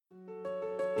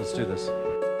Let's do this.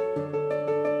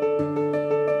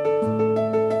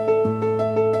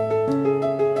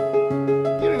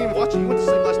 You didn't even watch it. You went to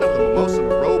sleep last night with a mimosa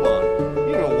and a robe on.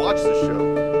 You didn't even watch the show.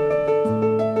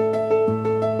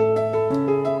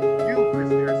 You, Chris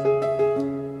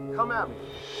Harrison, come at me.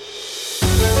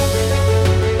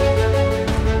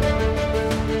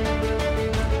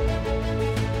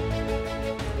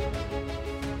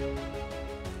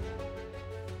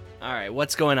 All right,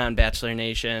 what's going on, Bachelor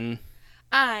Nation?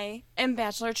 I am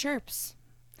Bachelor Chirps,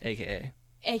 AKA.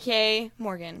 aka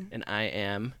Morgan, And I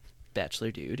am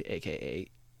Bachelor Dude, AKA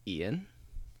Ian.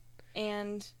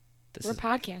 and This we're is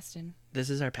podcasting. this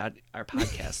is our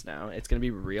podcast now. It's gonna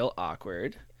be real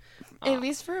awkward. At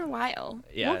least for a while.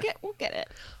 yeah. We'll get it.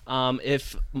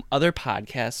 If other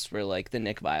podcasts were like the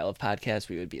Nick Vile of podcasts,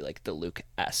 we would be like the Luke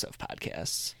S of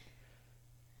podcasts.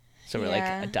 So we're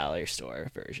Yeah. like a dollar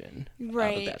store version of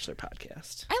Right. a Bachelor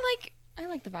podcast. I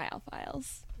like the Vile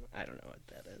Files. I don't know what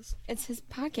that is. It's his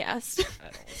podcast. I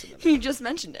don't listen to You just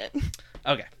mentioned it.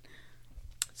 Okay.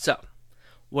 So,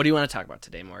 what do you want to talk about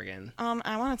today, Morgan?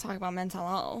 I want to talk about mental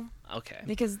health Okay.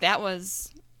 because that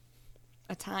was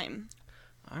a time.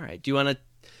 All right. Do you want to?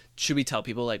 Should we tell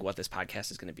people like what this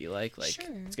podcast is going to be like? Like, Sure.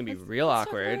 it's going to be Let's- real let's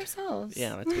talk about awkward. ourselves.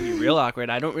 Yeah, it's going to be real awkward.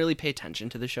 I don't really pay attention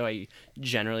to the show. I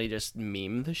generally just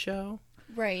meme the show.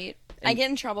 Right. I get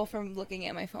in trouble from looking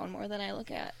at my phone more than I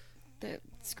look at the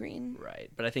screen. Right.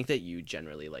 But I think that you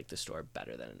generally like the store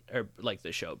better than, or like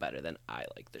the show better than I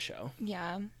like the show.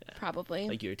 Yeah, probably.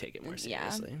 Like you take it more Yeah.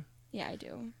 seriously. Yeah, I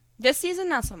do. This season,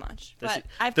 not so much. This, But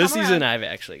I've this come season around. I've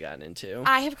actually gotten into.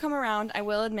 I have come around, I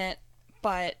will admit,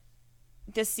 but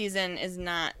this season is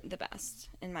not the best,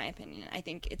 in my opinion. I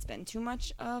think it's been too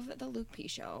much of the Luke P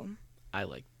show. I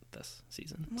like this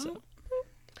season. Well,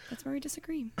 that's where we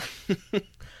disagree.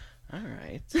 All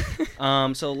right.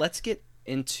 So let's get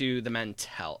into the men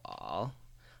tell all.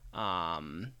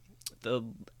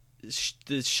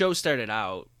 The show started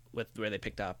out with where they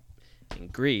picked up in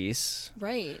Greece,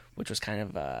 Right. which was kind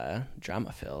of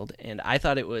drama filled, and I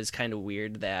thought it was kind of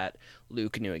weird that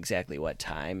Luke knew exactly what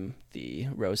time the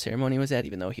rose ceremony was at,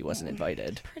 even though he wasn't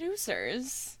invited.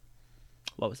 Producers.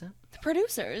 What was that? The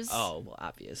producers. Oh, well,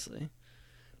 obviously,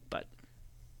 but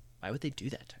why would they do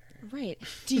that to her? Right.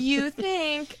 Do you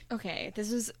think... Okay,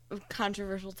 this is a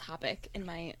controversial topic in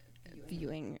my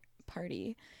viewing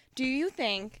party. Do you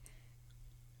think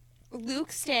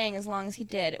Luke staying as long as he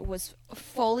did was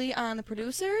fully on the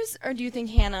producers, or do you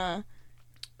think Hannah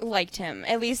liked him,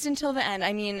 at least until the end?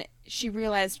 I mean, she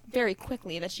realized very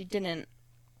quickly that she didn't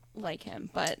like him,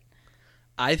 but...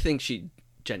 I think she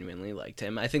genuinely liked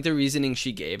him. I think the reasoning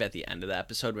she gave at the end of the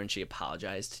episode when she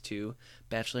apologized to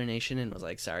Bachelor Nation and was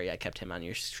like, sorry, I kept him on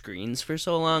your screens for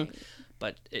so long.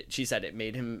 But she said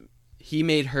he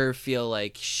made her feel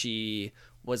like she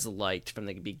was liked from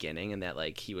the beginning and that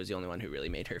like he was the only one who really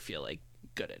made her feel like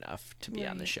good enough to be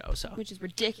on the Right. show. So Which is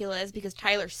ridiculous because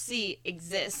Tyler C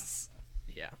exists.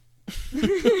 yeah.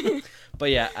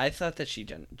 But yeah, I thought that she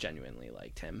genuinely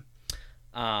liked him.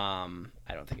 I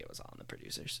don't think it was all on the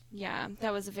producers. Yeah,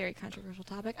 that was a very controversial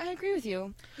topic. I agree with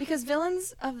you. Because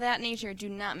villains of that nature do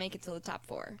not make it to the top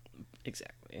 4.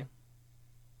 Exactly.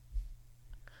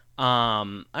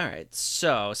 All right.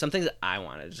 So something that I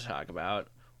wanted to talk about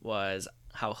was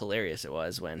how hilarious it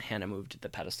was when Hannah moved the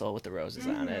pedestal with the roses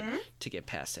on it to get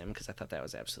past him, because I thought that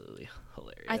was absolutely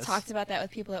hilarious. I talked about that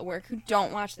with people at work who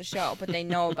don't watch the show, but they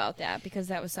know about that because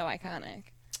that was so iconic.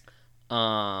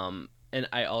 And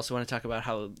I also want to talk about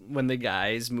how when the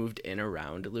guys moved in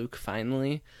around Luke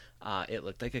finally, it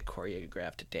looked like a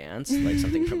choreographed dance, like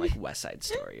something from like West Side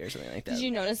Story or something like that. Did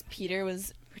you notice Peter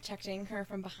was protecting her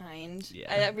from behind? Yeah.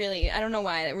 I don't know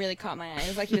why, that really caught my eye. It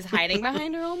was like he was hiding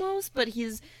behind her almost, but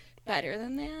he's better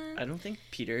than that. I don't think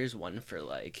Peter is one for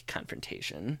like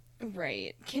confrontation.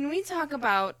 Right. Can we talk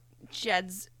about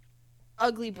Jed's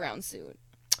ugly brown suit?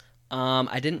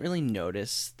 I didn't really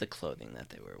notice the clothing that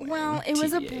they were wearing. Well, it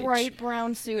was a TBH. bright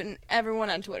brown suit, and everyone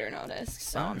on Twitter noticed,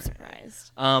 so I'm Alright.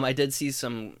 surprised. I did see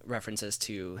some references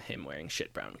to him wearing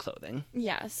shit brown clothing.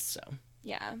 Yes. So,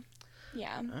 Yeah.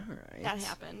 Yeah. all right. That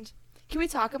happened. Can we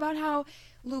talk about how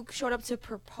Luke showed up to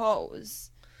propose?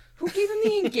 Who gave him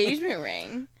the engagement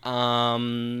ring?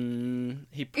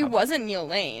 He It wasn't Neil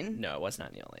Lane. No, it was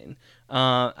not Neil Lane.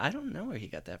 I don't know where he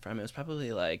got that from. It was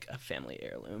probably like a family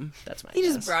heirloom. That's my He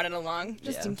guess. just brought it along,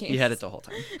 just in case. He had it the whole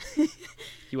time.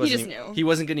 He just knew. He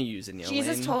wasn't going to use a Neil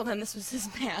Jesus Lane. told him this was his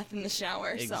bath in the shower,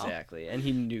 Exactly. And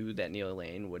he knew that Neil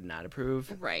Lane would not approve.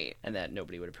 so. Right. And that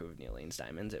nobody would approve of Neil Lane's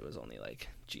diamonds. It was only like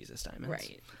Jesus diamonds.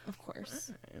 Right. Of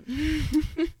course.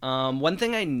 One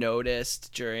thing I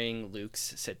noticed during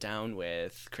Luke's sit down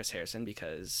with Chris Harrison,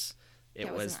 because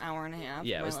That was an hour and a half.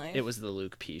 Yeah, of my life. it was the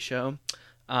Luke P show.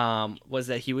 Was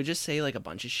that he would just say like a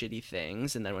bunch of shitty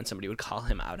things, and then when somebody would call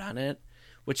him out on it,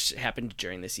 which happened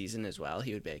during the season as well,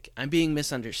 he would be like, "I'm being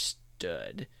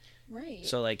misunderstood." Right.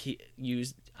 So like he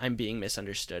used "I'm being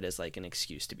misunderstood" as like an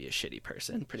excuse to be a shitty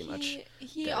person, pretty much.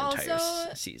 He the also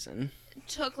entire season.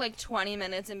 took like 20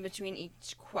 minutes in between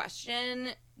each question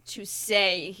to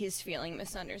say he's feeling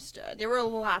misunderstood. There were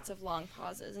lots of long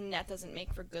pauses, and that doesn't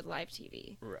make for good live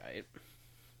TV. Right.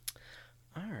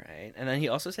 All right. And then he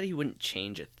also said he wouldn't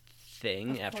change a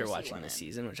thing Of after course he watching the wouldn't.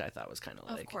 season, which I thought was kind of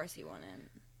like, Of course he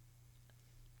wouldn't.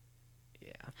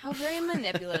 yeah. How very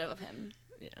manipulative of him.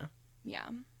 Yeah. Yeah.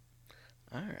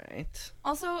 All right.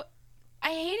 Also, I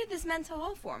hated this mental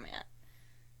health format.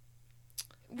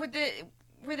 Where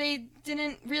they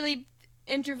didn't really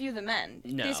interview the men.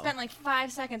 No. They spent like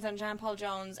 5 seconds on John Paul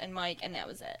Jones and Mike, and that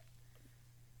was it.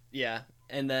 Yeah.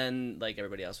 And then like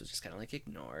everybody else was just kind of like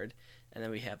ignored. And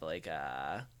then we have like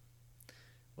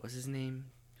what was his name?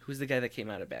 Who's the guy that came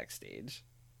out of backstage?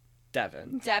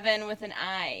 Devin. Devin with an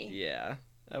I. Yeah.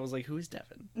 I was like, who is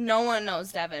Devin? No one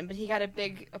knows Devin, but he got a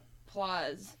big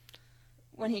applause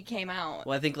when he came out.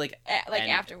 Well, I think like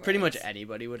Afterwards. pretty much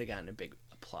anybody would have gotten a big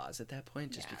applause at that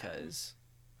point, just Yeah. because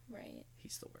Right.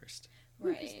 he's the worst.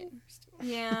 Right.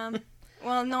 Yeah.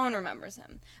 Well, no one remembers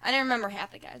him. I didn't remember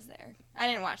half the guys there. I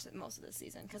didn't watch most of the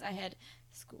season because I had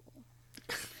school.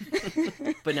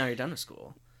 But now you're done with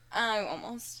school,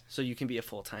 Almost. so you can be a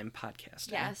full-time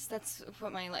podcaster. Yes, that's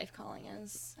what my life calling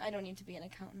is. I don't need to be an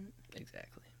accountant.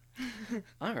 Exactly.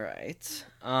 All right.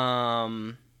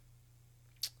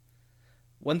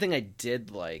 One thing I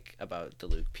did like about the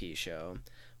Luke P show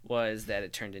was that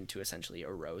it turned into essentially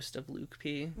a roast of Luke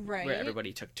P. Right. Where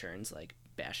everybody took turns like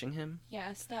bashing him.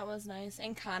 Yes, that was nice.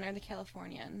 And Connor, the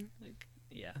Californian. Like,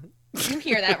 yeah. You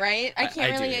hear that, right? I I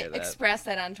can't do really hear that. express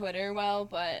that on Twitter well,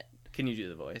 but Can you do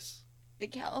the voice? the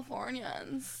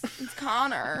Californians. It's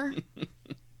Connor.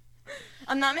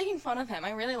 I'm not making fun of him.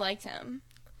 I really liked him.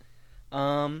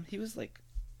 He was like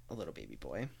a little baby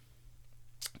boy.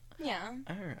 Yeah.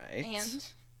 All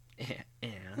right.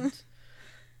 And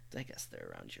I guess they're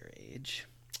around your age.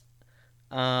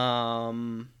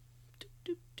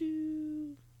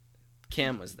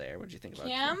 Cam was there. What did you think about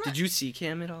Cam? Cam? Did you see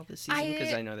Cam at all this season?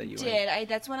 Because I know that you did. were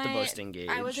That's when the most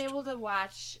engaged. I was able to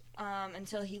watch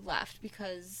until he left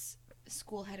because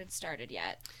school hadn't started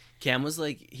yet. Cam was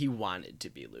like, he wanted to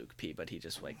be Luke P, but he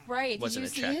just like Right. wasn't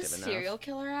Did you see attractive his enough. serial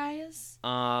killer eyes?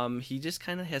 He just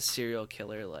kind of has serial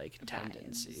killer like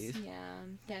tendencies. Vibes. Yeah,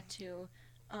 that too.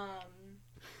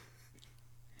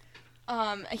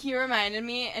 He reminded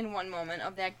me in one moment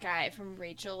of that guy from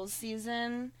Rachel's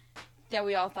season that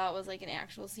we all thought was like an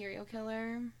actual serial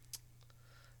killer.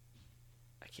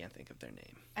 I can't think of their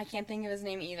name. I can't think of his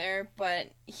name either, but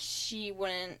she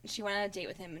went on a date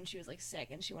with him and she was like sick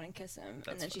and she wouldn't kiss him and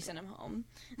That's then she funny. sent him home.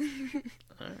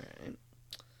 All right.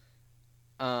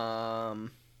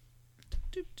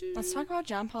 Let's talk about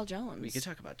John Paul Jones. We could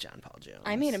talk about John Paul Jones.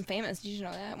 I made him famous. Did you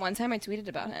know that? One time I tweeted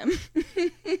about him.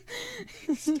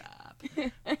 Stop.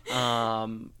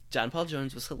 John Paul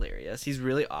Jones was hilarious. He's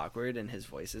really awkward, and his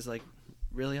voice is like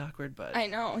really awkward. But I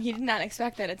know. He did not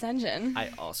expect that attention. I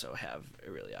also have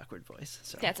a really awkward voice.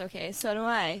 So That's okay. So do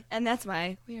I. And that's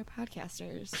why we are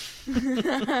podcasters.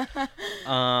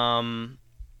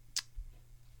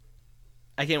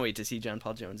 I can't wait to see John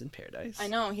Paul Jones in Paradise. I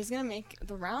know. He's going to make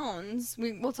the rounds.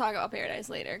 We'll talk about Paradise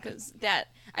later because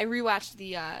I rewatched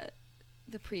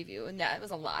the preview and that was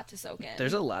a lot to soak in.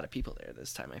 There's a lot of people there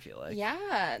this time, I feel like.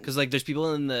 Yeah. Because like there's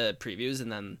people in the previews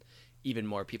and then even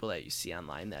more people that you see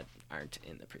online that aren't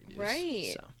in the previews.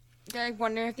 Right. So I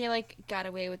wonder if they like got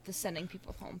away with the sending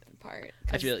people home part.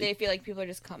 I feel They feel like people are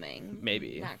just coming.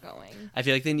 Maybe. Not going. I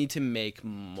feel like they need to make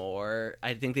more.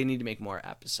 I think they need to make more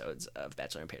episodes of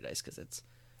Bachelor in Paradise because it's.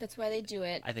 That's why they do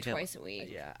it I think twice a week.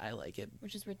 Yeah, I like it.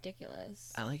 Which is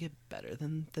ridiculous. I like it better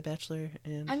than The Bachelor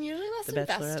and. I'm usually less The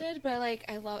Bachelorette. invested, but like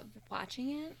I love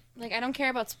watching it. Like I don't care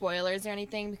about spoilers or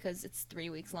anything because it's 3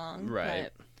 weeks long. Right.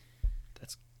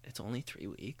 But It's only 3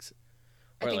 weeks.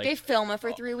 I Or, think like- they film it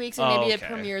for 3 weeks and Oh, maybe okay. it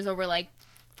premieres over like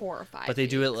 4 or 5. But they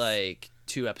do it weeks. like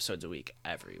 2 episodes a week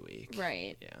every week.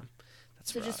 right. Yeah.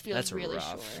 That's So it rough. just feels That's really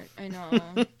rough. short. I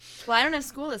know. Well, I don't have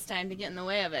school this time to get in the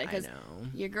way of it I because know.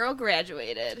 your girl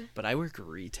graduated. But I work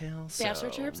retail, so. Bachelor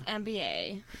Chirps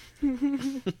MBA.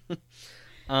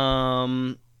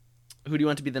 Who do you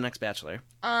want to be the next Bachelor?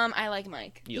 I like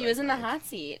Mike. You He like was in the Mike. hot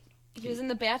seat. He was in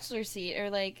the Bachelor seat, or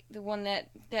like the one that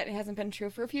hasn't been true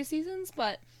for a few seasons,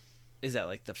 but Is that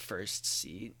like the first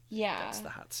seat? Yeah. That's the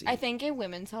hot seat. I think in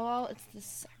women's hall it's the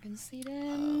second seat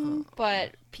in,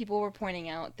 but people were pointing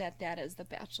out that that is the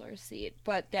bachelor seat,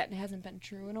 but that hasn't been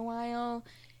true in a while.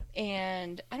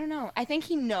 And I don't know. I think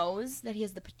he knows that he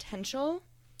has the potential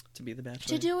to be the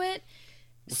bachelor. to do it,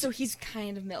 so he's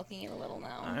kind of milking it a little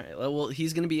now. All right. Well,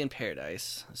 he's going to be in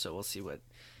Paradise, so we'll see what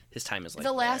his time is like.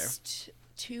 The last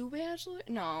two bachelor?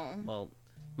 No. Well,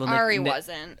 Ari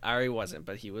wasn't. Ari wasn't,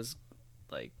 but he was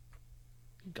like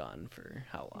gone for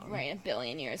how long? Right, 1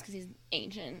 billion years because he's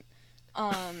ancient.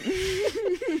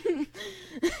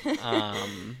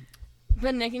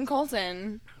 But Nick and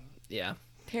Colton, Yeah.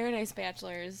 Paradise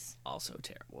Bachelors. Also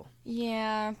terrible.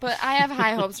 Yeah, but I have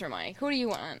high hopes for Mike. Who do you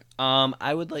want?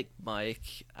 I would like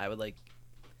Mike. I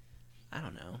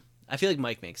don't know. I feel like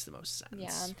Mike makes the most sense.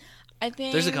 Yeah. I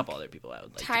think There's a couple other people I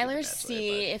would like. Tyler to be the Bachelor, C,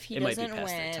 but if he it might be doesn't past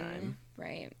their win, time.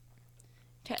 right?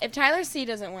 If Tyler C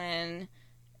doesn't win,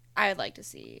 I would like to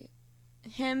see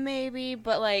him maybe,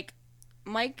 but like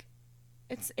Mike,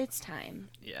 it's time.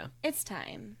 Yeah. It's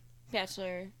time.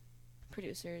 Bachelor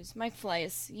producers, Mike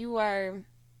Fleiss, you are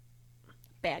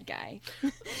bad guy.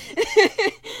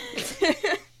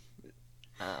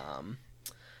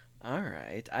 All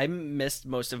right. I missed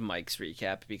most of Mike's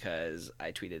recap because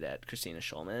I tweeted at Christina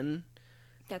Schulman,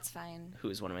 That's fine. who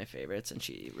is one of my favorites, and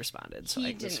she responded. So He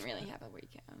I didn't was, really have a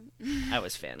recap. I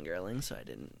was fangirling, so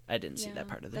I didn't see that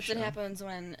part of the That's show. what happens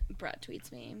when Brett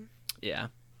tweets me. Yeah.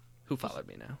 Who followed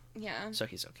me now? Yeah. So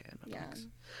he's okay. No Yeah. thanks.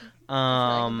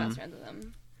 I'm best friends with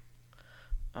him.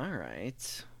 All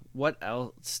right. What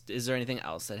else? Is there anything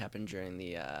else that happened during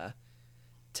the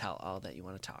tell all that you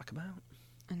want to talk about?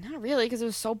 Not really, because it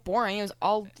was so boring. It was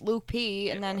all Luke P,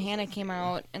 and It then was Hannah Luke came P.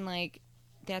 out, and like,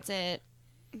 that's it.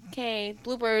 Okay,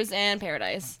 bloopers and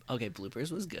Paradise. Okay,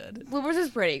 bloopers was good. Bloopers is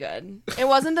pretty good. It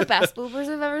wasn't the best bloopers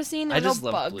I've ever seen. There I were just no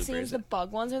love bug bloopers. scenes. The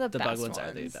bug ones are the The best bug ones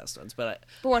are the best ones, but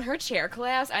But when her chair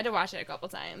collapsed, I had to watch it a couple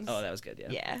times. that was good.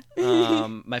 Yeah. Yeah.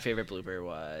 My favorite blooper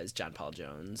was John Paul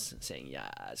Jones saying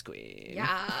 "Yes, Queen."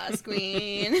 Yes,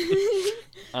 queen.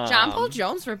 John Paul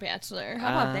Jones for Bachelor. How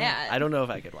about that? I don't know if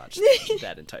I could watch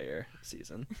that entire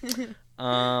season.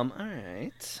 All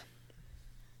right.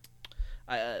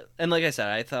 And like I said,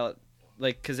 I thought,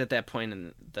 like, because at that point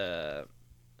in the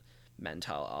men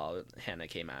tell all, Hannah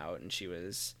came out and she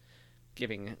was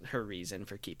giving her reason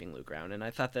for keeping Luke around, and I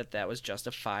thought that was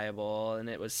justifiable, and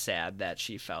it was sad that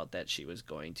she felt that she was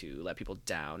going to let people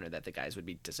down, or that the guys would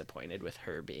be disappointed with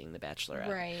her being the Bachelorette.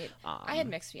 Right. I had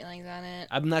mixed feelings on it.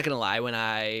 I'm not gonna lie, when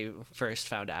I first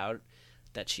found out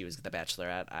that she was the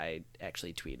Bachelorette, I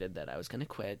actually tweeted that I was gonna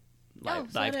quit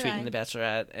live so did tweeting I. the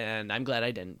Bachelorette, and I'm glad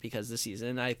I didn't, because the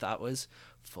season I thought was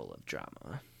full of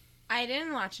drama. I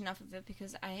didn't watch enough of it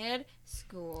because I had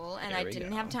school and There I we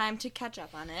didn't go. have time to catch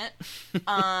up on it.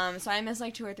 So I missed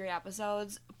like 2 or 3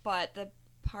 episodes. But the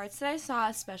parts that I saw,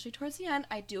 especially towards the end,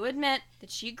 I do admit that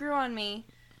she grew on me.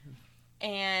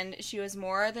 And she was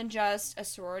more than just a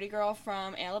sorority girl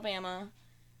from Alabama.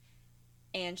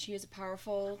 And she is a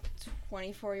powerful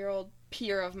 24-year-old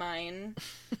peer of mine.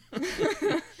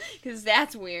 Because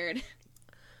that's weird.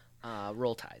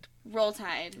 Roll Tide. Roll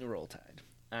Tide. Roll Tide.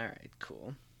 All right,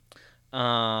 cool.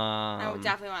 I would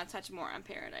definitely want to touch more on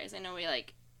Paradise. I know we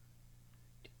like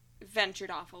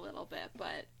ventured off a little bit,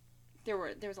 but there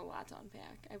was a lot to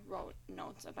unpack. I wrote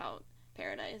notes about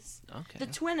Paradise. Okay. The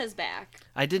twin is back.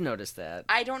 I did notice that.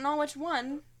 I don't know which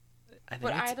one, I think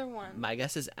but it's- either one. My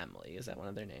guess is Emily. Is that one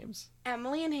of their names?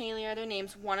 Emily and Haley are their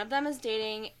names. One of them is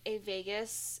dating a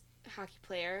Vegas hockey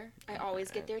player. I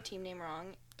always get their team name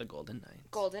wrong. The Golden Knights.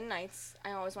 Golden Knights.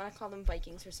 I always want to call them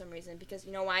Vikings for some reason because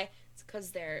you know why? It's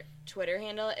because their Twitter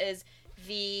handle is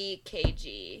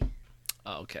VKG.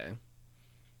 Oh, okay.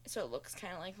 So it looks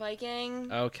kind of like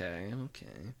Viking. Okay.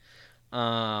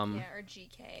 Yeah, or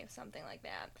GK, something like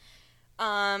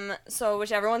that. So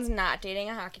whichever one's not dating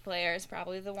a hockey player is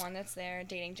probably the one that's there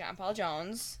dating John Paul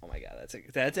Jones. Oh my god,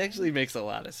 that actually makes a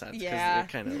lot of sense. Because Yeah. they're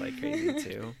kind of like crazy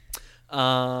too. They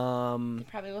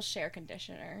probably will share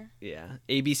conditioner. Yeah.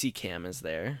 ABC Cam is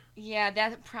there. Yeah,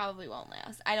 that probably won't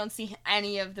last. I don't see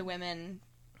any of the women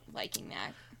liking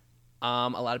that. A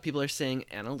lot of people are saying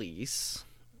Annalise.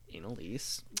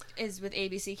 Is with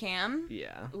ABC Cam.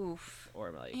 Yeah. Oof.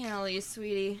 Or like. Annalise,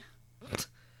 sweetie.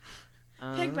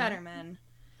 Pick better men.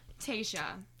 Tasha.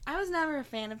 I was never a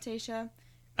fan of Tasha.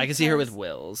 I can see her with because-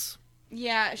 Wills.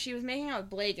 Yeah, she was making out with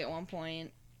Blake at one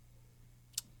point.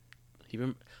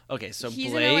 Okay, so He's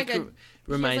in Blake like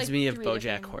reminds like me of 3 BoJack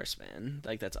different- Horseman.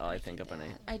 Like that's all I think of when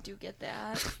I do get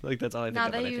that. like that's all I think Now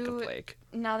of when that I think of you- Blake.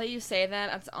 Now that you say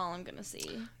that, that's all I'm gonna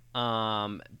see.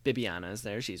 Bibiana is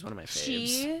there. She's one of my faves.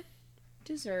 She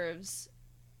deserves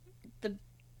the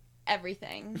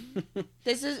everything.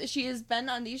 She has been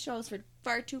on these shows for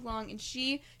far too long, and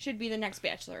she should be the next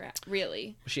Bachelorette.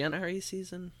 Really? Was she on Ari's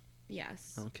season?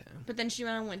 Yes. Okay. But then she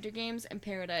went on Winter Games and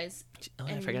Paradise. Oh,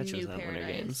 I and forgot she was New on Winter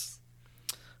Paradise. Games.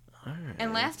 All right.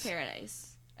 And Last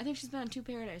Paradise. I think she's been on 2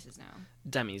 Paradises now.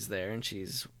 Demi's there, and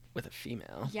she's with a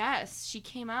female. Yes, she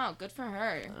came out. Good for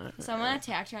her. Alright. Someone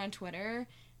attacked her on Twitter,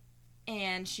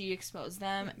 and she exposed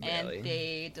them, Really? and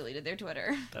they deleted their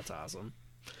Twitter. That's awesome.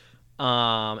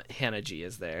 Hannah G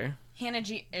is there. Hannah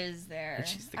G is there. And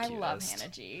she's the I love cutest.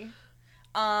 Hannah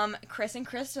G. Chris and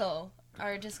Crystal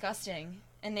are disgusting,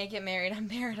 and they get married on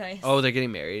Paradise. Oh, they're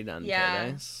getting married on Yeah.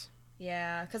 Paradise?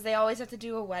 Yeah, because they always have to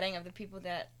do a wedding of the people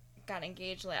that got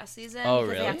engaged last season. Oh,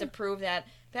 because They have really? to prove that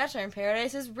Bachelor in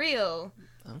Paradise is real.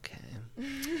 Okay.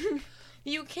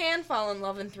 You can fall in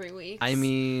love in 3 weeks. I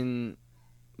mean,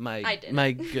 I didn't.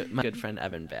 my good friend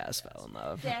Evan Bass fell in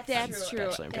love. That's true.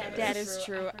 Bachelor in Paradise. That is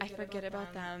true. I forget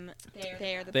about them.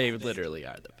 They are the They best. literally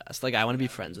are the best. Like, I want to be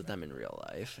friends with them in real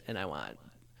life, and I want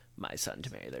my son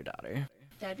to marry their daughter.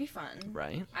 That'd be fun.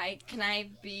 Right? Can I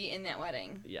be in that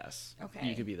wedding? Yes. Okay.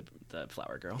 You could be the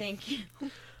flower girl. Thank you.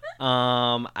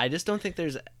 I just don't think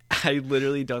there's. I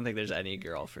literally don't think there's any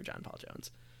girl for John Paul Jones.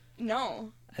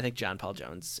 No. I think John Paul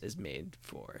Jones is made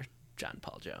for John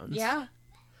Paul Jones. Yeah.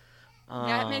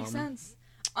 That makes sense.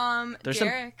 there's some-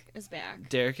 Derek is back.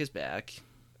 Derek is back.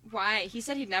 Why? He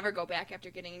said he'd never go back after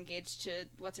getting engaged to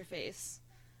what's her face,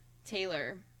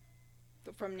 Taylor,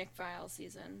 from Nick Vile's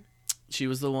season. She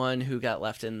was the one who got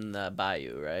left in the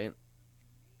bayou, right?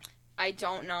 I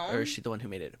don't know. Or is she the one who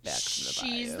made it back from the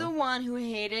bayou? She's the one who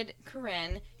hated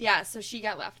Corinne. Yeah, so she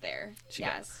got left there. She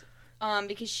got- yes.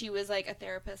 Because she was like a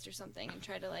therapist or something and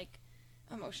tried to like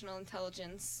emotional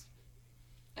intelligence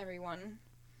everyone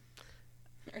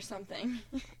or something.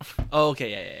 Oh, okay,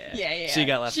 yeah. Yeah. She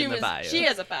got left in the bayou. She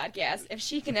has a podcast. If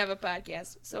she can have a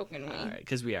podcast, so can we. All right,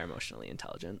 because we are emotionally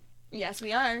intelligent. Yes,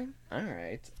 we are. All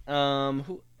right.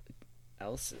 Who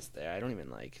else is there? I don't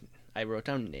even I wrote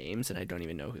down names and I don't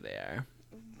even know who they are.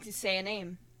 To say a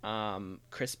name.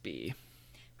 Chris B.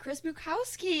 Chris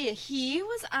Bukowski. He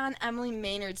was on Emily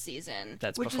Maynard's season.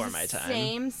 That's which before was my the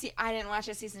time. I didn't watch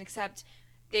that season except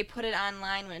they put it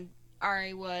online when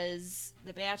Ari was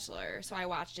The Bachelor, so I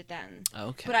watched it then.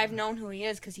 Okay. But I've known who he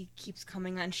is because he keeps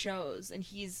coming on shows, and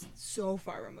he's so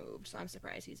far removed, so I'm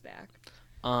surprised he's back.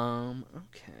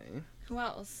 Okay. Who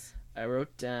else? I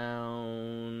wrote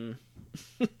down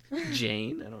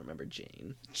Jane. I don't remember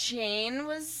Jane. Jane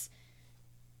was...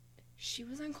 She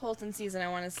was on Colton season, I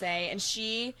want to say, and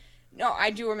she... No, I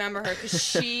do remember her, because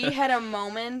she had a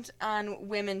moment on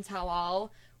Women Tell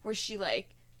All where she,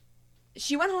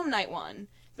 she went home night 1,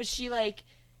 but she,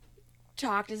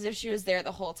 talked as if she was there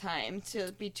the whole time,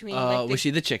 between, Was she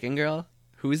the chicken girl?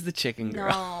 Who is the chicken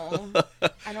girl? No,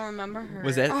 I don't remember her.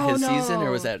 Was that his season,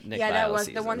 or was that Nick Yeah, that Vile's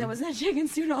was the one season? that was in a chicken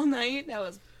suit all night.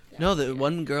 No, the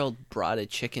one girl brought a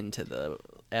chicken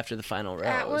after the final rose.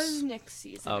 That was Nick's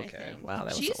season. Okay, I think. wow, that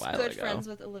was a She's while good ago. friends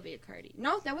with Olivia Cardi.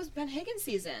 No, that was Ben Higgins'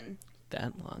 season.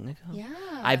 That long ago? Yeah.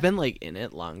 I've been in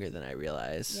it longer than I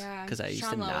realized. Yeah. Because I used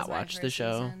Sean to Lowe was not my watch the first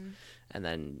show, season. and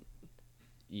then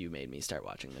you made me start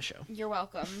watching the show. You're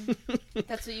welcome.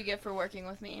 That's what you get for working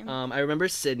with me. I remember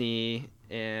Sydney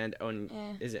and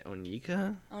is it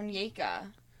Onyeka? Onyeka.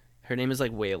 Her name is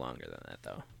way longer than that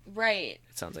though. Right.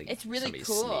 It sounds like It's really somebody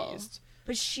cool. sneezed.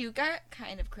 But she got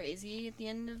kind of crazy at the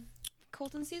end of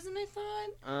Colton season, I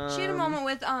thought. She had a moment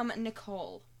with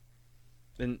Nicole.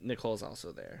 And Nicole's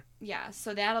also there. Yeah,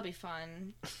 so that'll be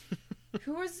fun.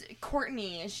 Who was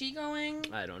Courtney? Is she going?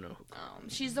 I don't know.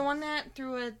 She's the one that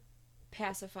threw a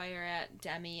pacifier at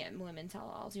Demi at Women Tell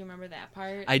All. Do you remember that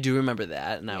part? I do remember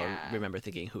that, and Yeah. I remember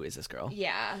thinking, "Who is this girl?"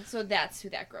 Yeah, so that's who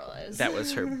that girl is. That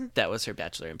was her. That was her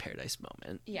Bachelor in Paradise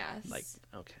moment. Yes.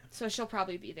 Okay. So she'll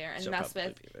probably be there and She'll mess probably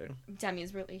with be there.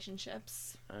 Demi's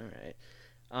relationships. All right.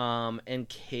 And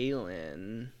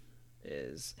Kaylin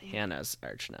is Hannah's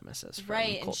arch nemesis from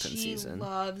Right, and Colton she season.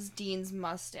 loves Dean's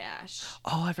mustache.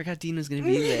 Oh, I forgot Dean was gonna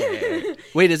be there.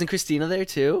 Wait, isn't Christina there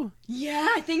too? Yeah,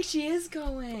 I think she is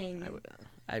going.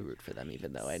 I root for them,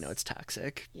 even though I know it's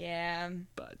toxic. Yeah.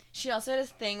 But She also had a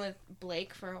thing with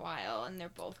Blake for a while, and they're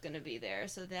both going to be there,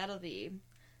 so that's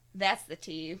the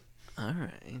tea. all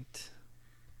right.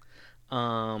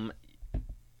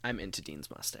 I'm into Dean's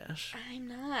mustache. I'm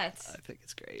not. I think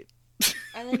it's great.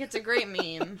 I think it's a great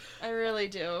meme. I really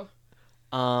do.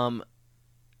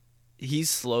 He's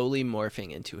slowly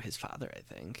morphing into his father, I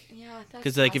think. Yeah, that's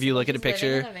 'Cause, if you look at a He's living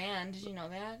picture- in a van. Did you know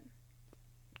that?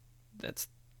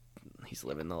 He's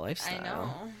living the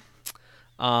lifestyle.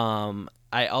 I know.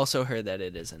 I also heard that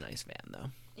it is a nice van, though.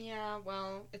 Yeah,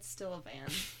 well, it's still a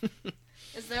van.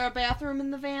 Is there a bathroom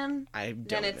in the van? I don't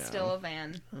Then it's know. still a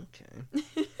van.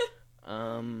 Okay.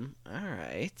 All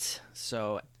right.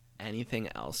 So, anything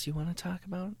else you want to talk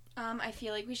about? I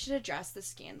feel like we should address the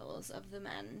scandals of the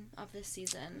men of this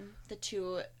season, the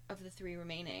 2 of the 3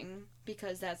 remaining,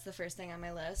 because that's the first thing on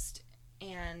my list,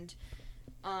 and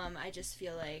I just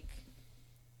feel like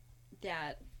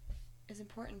that is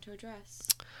important to address.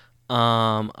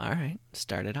 All right.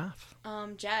 Start it off.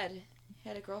 Jed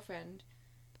had a girlfriend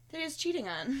that he was cheating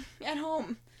on at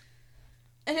home,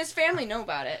 and his family know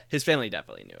about it. His family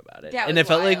definitely knew about it. That And was it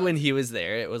felt like wild. when he was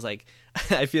there, it was like,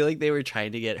 I feel like they were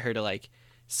trying to get her to, like,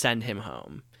 send him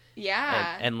home.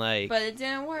 Yeah, And like, but it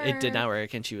didn't work. it did not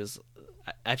work. And she was,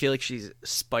 I feel like she's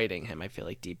spiting him. I feel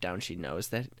like deep down she knows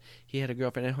that he had a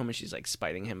girlfriend at home, and she's, like,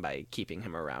 spiting him by keeping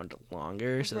him around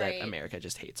longer so Right. that America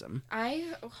just hates him.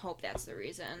 I hope that's the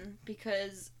reason,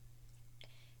 because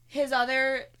his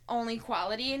other only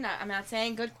quality, I'm not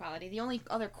saying good quality, the only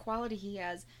other quality he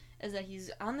has is that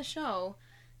he's on the show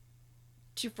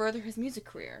to further his music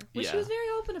career, which Yeah. he was very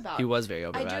open about. He was very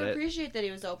open I about do it. appreciate that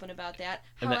he was open about that.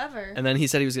 And that- However, And then he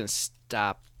said he was going to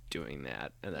stop doing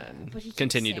that and then but he keeps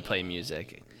continue to play singing,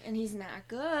 music. and he's not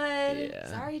good. Yeah.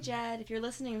 Sorry, Jed, if you're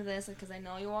listening to this, because I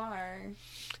know you are.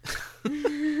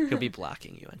 He'll be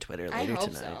blocking you on Twitter I later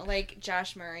hope tonight. so. Like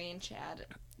Josh Murray and Chad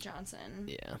Johnson.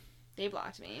 Yeah. They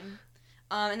blocked me.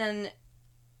 And then,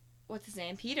 what's his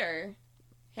name? Peter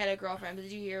had a girlfriend. But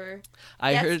did you hear?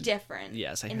 I That's heard. different.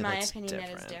 Yes, I In heard my that's opinion, that is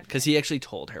different. different. Because he actually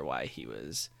told her why he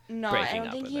was. No, I breaking don't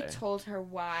up think with he her. told her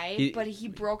why. He- But he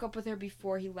broke up with her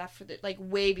before he left for the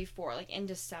way before, like in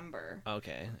December.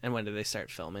 Okay. And when did they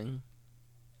start filming?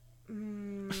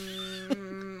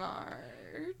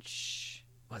 March.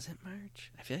 Was it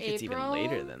March? I feel like it's even April?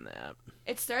 later than that.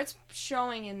 It starts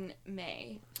showing in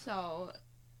May. So,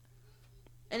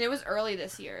 and it was early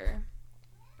this year.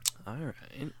 All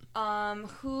right.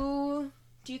 Who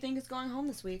do you think is going home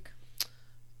this week?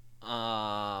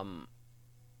 I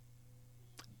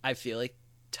feel like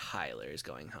Tyler is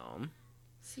going home.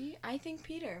 See, I think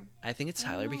Peter. I think it's I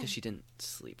don't Tyler know. because she didn't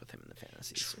sleep with him in the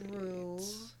fantasy True.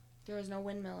 suites. There was no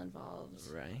windmill involved.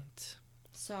 Right.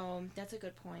 So that's a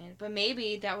good point. But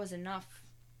maybe that was enough.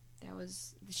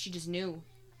 She just knew.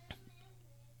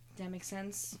 Does that make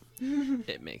sense?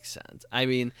 It makes sense. I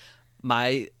mean,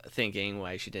 my thinking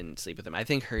why she didn't sleep with him, I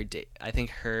think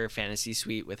her fantasy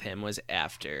suite with him was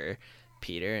after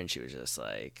Peter, and she was just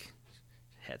like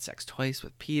had sex twice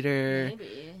with Peter,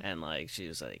 Maybe. and like she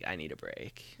was like, I need a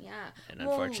break. Yeah. And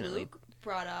Well, unfortunately, Luke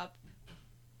brought up,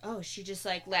 oh, she just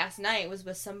like last night was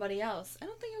with somebody else. I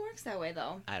don't think it works that way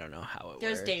though. I don't know how it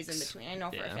There's works. days in between. I know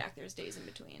for Yeah. a fact there's days in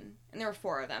between. And there were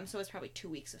 4 of them, so it's probably 2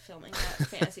 weeks of filming that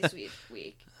fantasy suite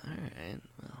week. All right.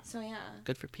 Well, So yeah.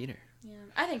 good for Peter. Yeah.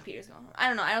 I think Peter's going home. I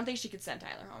don't know. I don't think she could send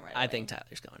Tyler home right away. I think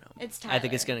Tyler's going home. It's I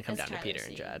think it's Tyler. going to come It's down to Tyler Peter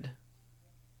and C. Jed.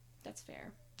 That's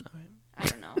fair. All right. I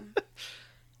don't know.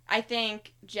 I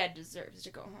think Jed deserves to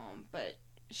go home, but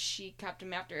she kept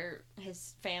him after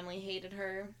his family hated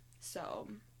her. So,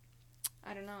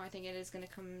 I don't know. I think it is going to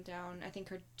come down. I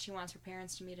think she wants her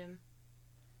parents to meet him.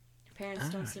 Her parents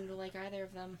don't seem to like either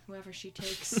of them, whoever she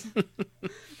takes.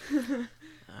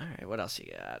 All right. What else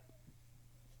you got?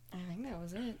 I think that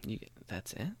was it.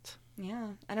 That's it? Yeah.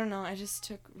 I don't know. I just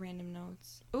took random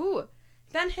notes. Ooh,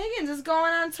 Ben Higgins is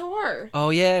going on tour. Oh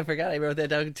yeah, I forgot I wrote that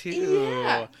down too.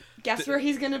 Yeah. Guess where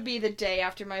he's going to be the day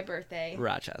after my birthday?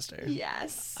 Rochester.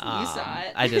 Yes. You saw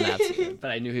it. I did not see it,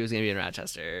 but I knew he was going to be in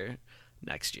Rochester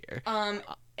next year.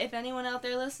 If anyone out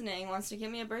there listening wants to give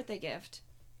me a birthday gift,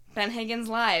 Ben Higgins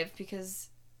live, because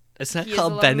It's not he is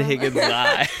called a Ben love Higgins motive.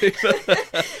 Live.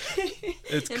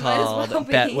 It's It might as well called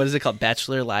be. what is it called?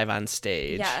 Bachelor Live on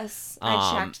Stage. Yes, I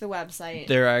Um, checked the website.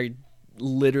 There are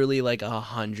literally like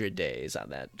 100 days on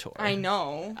that tour. I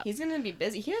know he's gonna be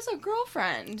busy. He has a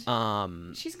girlfriend.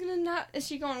 She's gonna not. Is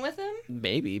she going with him?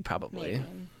 Maybe, probably.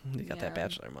 Maybe. He got that Yeah.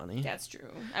 Bachelor money. That's true.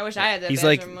 I wish I had that. He's Bachelor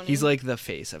like money. he's like the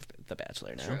face of the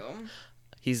Bachelor now. True.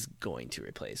 He's going to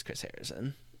replace Chris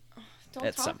Harrison Don't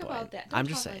at talk some point. about that. Don't I'm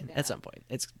just talk saying, like at that. some point,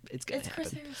 it's gonna It's happen.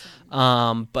 Chris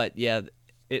Harrison. But yeah,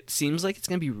 it seems like it's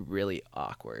gonna be really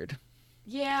awkward.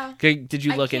 Yeah. Okay, did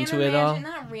you I look can't into it all? imagine-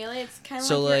 Not really. It's kind of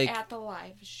So, like you're like- at the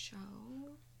live show.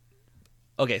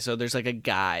 Okay, so there's like a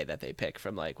guy that they pick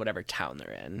from like whatever town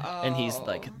they're in, and he's Oh.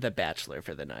 like the bachelor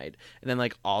for the night, and then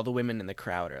like all the women in the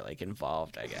crowd are like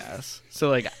involved, I guess. So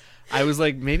like I was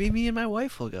like, maybe me and my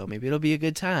wife will go, maybe it'll be a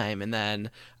good time, and then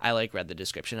I like read the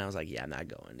description, I was like, yeah, I'm not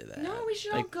going to that. No, we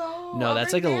should Like, all go. No, I'll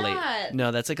that's bring like a Matt.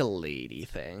 no, that's like a lady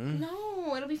thing. No,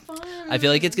 No, it'll be fun. I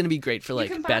feel like it's gonna be great for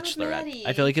like can bond with bachelorette. Maddie.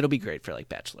 I feel like it'll be great for like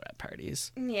bachelorette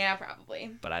parties. Yeah,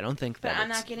 probably. But I don't think But that I'm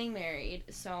not getting married,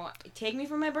 so take me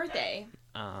for my birthday.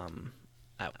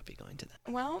 I will not be going to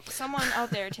that. Well, someone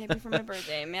out there, take me for my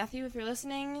birthday. Matthew, if you're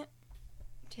listening,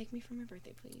 take me for my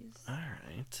birthday, please. All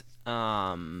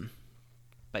right.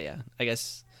 But yeah, I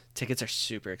guess tickets are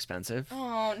super expensive.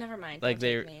 Oh, never mind. Like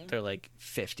Don't take me. they're like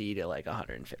 $50 to like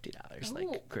 $150, Ooh,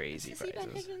 like crazy to see Ben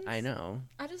prices. Higgins? I know.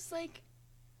 I'll just like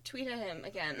tweet at him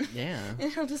again. Yeah.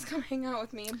 And he'll just come hang out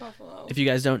with me in Buffalo. If you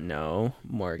guys don't know,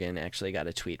 Morgan actually got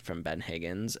a tweet from Ben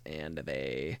Higgins, and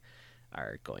they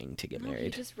are going to get No, married. He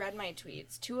just read my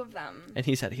tweets, 2 of them. And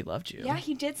he said he loved you. Yeah,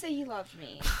 he did say he loved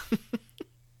me.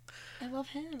 I love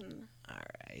him. All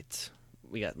right.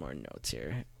 We got more notes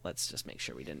here. Let's just make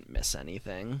sure we didn't miss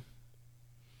anything.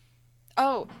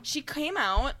 Oh, she came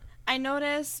out, I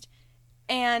noticed,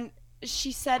 and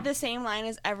she said the same line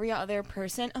as every other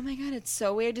person. Oh my god, it's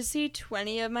so weird to see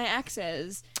 20 of my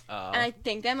exes. And I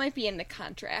think that might be in the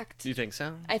contract. Do you think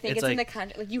so? I think it's like, in the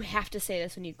contract. Like, you have to say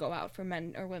this when you go out for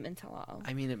men or women to all.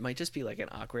 I mean, it might just be like an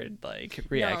awkward like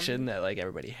reaction that like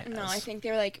everybody has. No, I think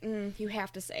they're like, you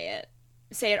have to say it.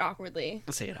 Say it awkwardly.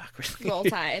 Say it awkwardly. Roll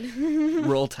Tide.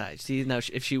 Roll Tide. See, now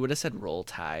if she would have said Roll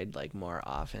Tide like more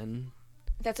often,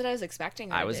 That's what I was expecting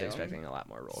her I to was do. expecting a lot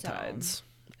more Roll So- Tides.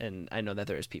 And I know that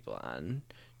there's people on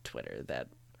Twitter that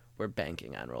were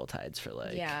banking on Roll Tides for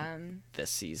like Yeah. this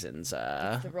season's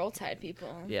The Roll Tide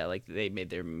people. yeah, like they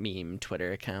made their meme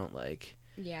Twitter account like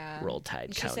Yeah. Roll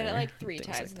Tide She counter. said it like 3 things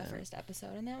times like in the that. first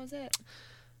episode, and that was it.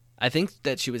 I think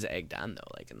that she was egged on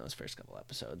though, like in those first couple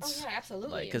episodes. Oh, yeah,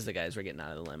 absolutely. Like, because the guys were getting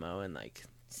out of the limo and like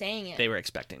Saying it. they were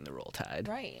expecting the Roll Tide,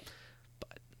 Right.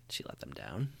 but she let them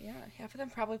down. Yeah, half of them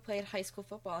probably played high school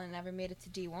football and never made it to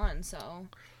D1, so.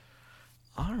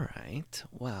 All right,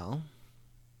 well,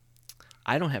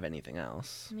 I don't have anything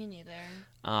else. Me neither.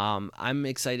 I'm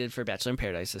excited for Bachelor in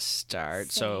Paradise to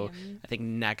start. So Same. I think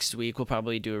next week we'll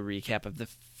probably do a recap of the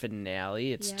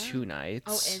finale. It's Yeah. 2 nights.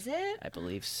 Oh, is it? I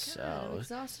believe God, I'm so.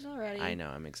 exhausted already. I know,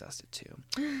 I'm exhausted too.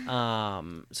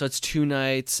 So it's 2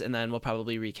 nights, and then we'll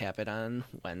probably recap it on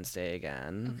Wednesday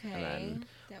again. And Okay, then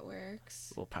that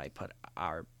works. we'll probably put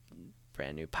our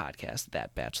brand new podcast,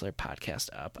 That Bachelor Podcast,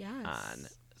 up Yes. on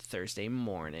Thursday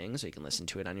morning, so you can listen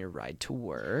to it on your ride to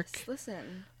work. Just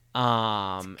listen.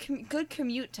 Good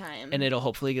Commute time. and it'll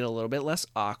hopefully get a little bit less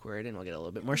awkward, and we'll get a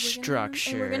little bit more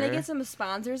structure. And we're gonna get some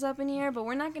sponsors up in here, but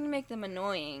we're not gonna make them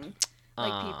annoying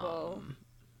like people.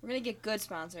 We're gonna get good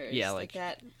sponsors. yeah, like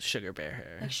that, Sugar Bear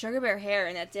Hair. like Sugar Bear Hair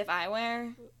and that Diff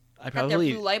Eyewear. I Got their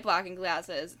probably blue light blocking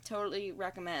glasses. Totally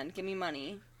recommend. Give me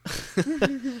money.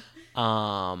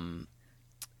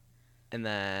 and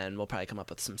then we'll probably come up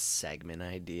with some segment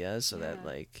ideas so that Yeah.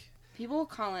 like People will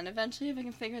call in eventually if I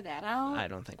can figure that out. I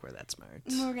don't think we're that smart.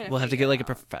 We're gonna we'll have to figure get like it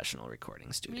a out. professional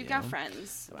recording studio. We've got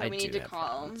friends that I we do need to have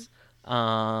call. friends.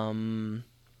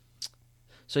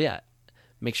 So yeah,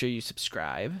 make sure you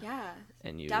subscribe Yeah,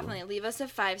 and you definitely. Leave us a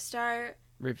 5-star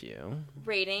review.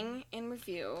 rating and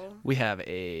review. We have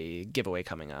a giveaway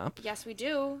coming up. Yes, we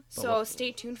do. But So we'll-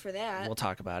 stay tuned for that. We'll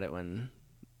talk about it when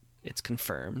it's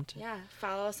confirmed. Yeah,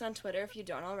 follow us on Twitter if you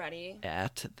don't already.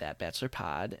 At That Bachelor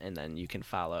Pod, and then you can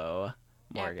follow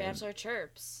Morgan. At Bachelor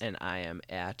Chirps. And I am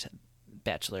at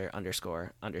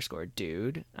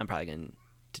Bachelor__dude. I'm probably going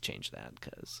to change that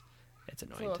because it's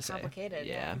annoying little to say. complicated,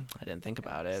 Yeah, yeah. I didn't think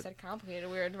about it. Said complicated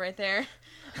word right there.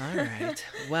 All right.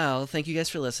 Well, thank you guys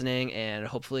for listening, and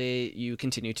hopefully you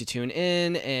continue to tune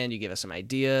in and you give us some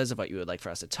ideas of what you would like for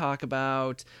us to talk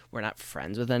about. We're not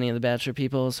friends with any of the Bachelor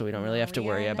people, so we don't really No, have to we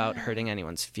worry are about not. hurting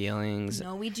anyone's feelings.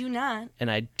 No, we do not. And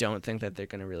I don't think that they're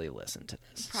going to really listen to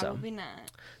this. Probably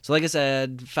not. So like I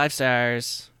said, 5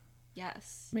 stars.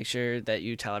 Yes. Make sure that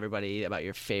you tell everybody about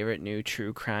your favorite new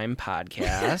true crime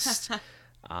podcast.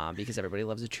 Because everybody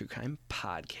loves a true crime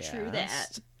podcast. True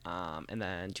that. And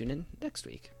then tune in next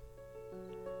week.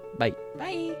 Bye.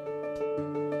 Bye.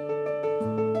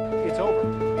 It's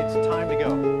over. It's time to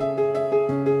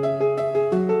go.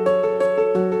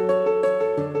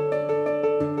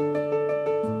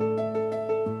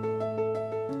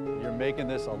 You're making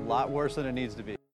this a lot worse than it needs to be.